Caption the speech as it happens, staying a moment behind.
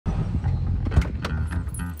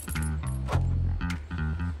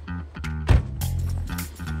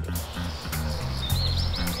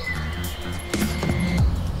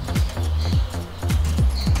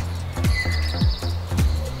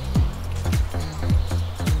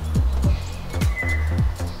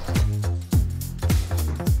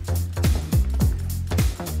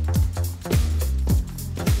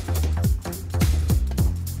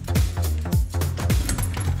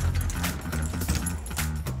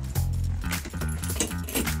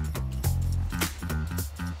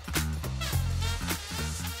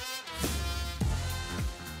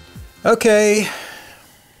Okay,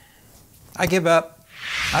 I give up.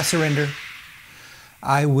 I surrender.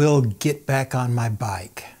 I will get back on my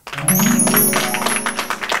bike.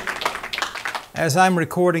 As I'm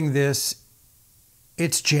recording this,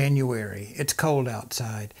 it's January. It's cold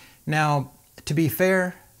outside. Now, to be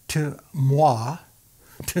fair to moi,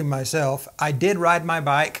 to myself, I did ride my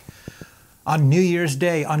bike on New Year's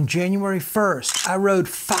Day, on January 1st. I rode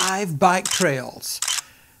 5 bike trails.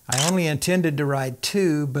 I only intended to ride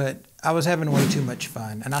 2, but I was having way too much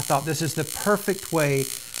fun, and I thought this is the perfect way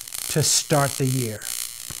to start the year.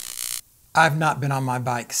 I've not been on my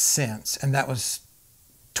bike since, and that was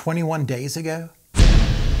 21 days ago.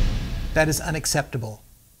 That is unacceptable.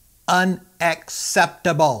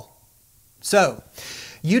 Unacceptable. So,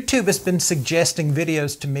 YouTube has been suggesting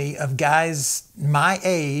videos to me of guys my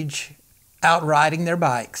age out riding their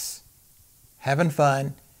bikes, having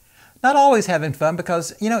fun. Not always having fun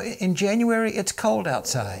because, you know, in January it's cold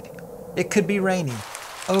outside. It could be rainy,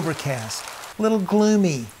 overcast, a little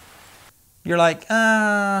gloomy. You're like,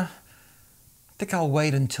 I think I'll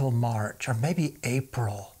wait until March or maybe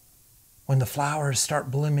April when the flowers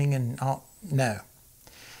start blooming and all. No.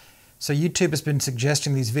 So YouTube has been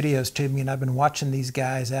suggesting these videos to me, and I've been watching these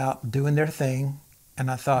guys out doing their thing,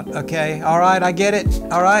 and I thought, okay, all right, I get it.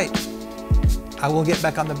 All right, I will get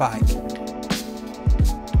back on the bike.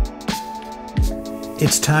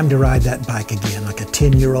 It's time to ride that bike again, like a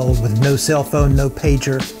 10-year-old with no cell phone, no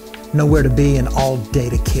pager, nowhere to be, and all day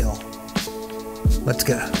to kill. Let's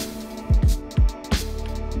go.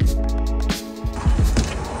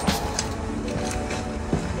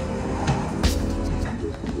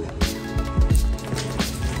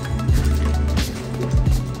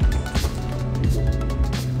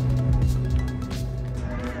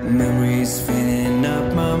 Memories filling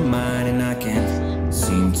up my mind and I can't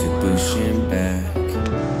seem to push him back.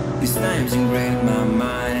 These times ingrained my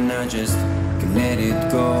mind and I just can't let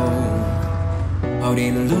it go. How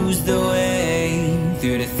did I lose the way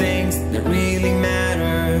through the things that really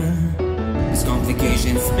matter? These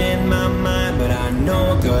complications spin my mind, but I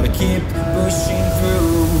know I gotta keep pushing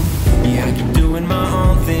through. Yeah, I keep doing my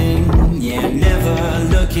own thing, yeah, never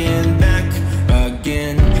looking back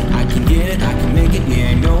again. I can get it, I can make it, yeah,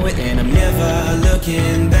 I know it, and I'm never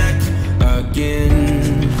looking back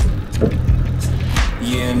again.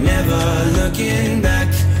 Yeah, never looking back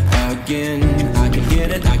again. I can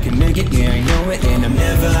get it, I can make it, yeah, I know it, and I'm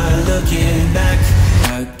never looking back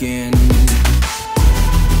again.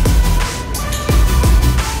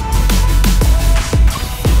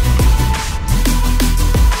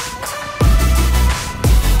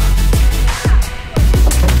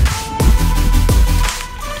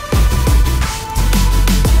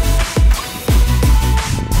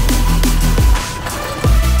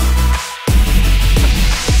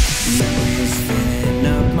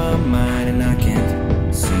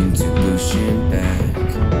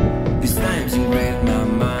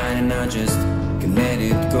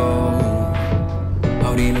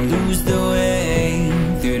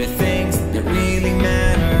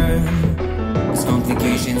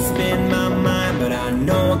 Spin my mind, but I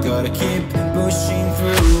know I gotta keep pushing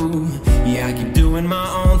through. Yeah, I keep doing my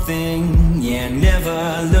own thing, yeah,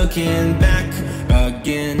 never looking back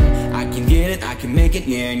again. I can get it, I can make it,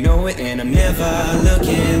 yeah, I know it, and I'm never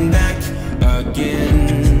looking back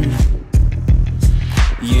again.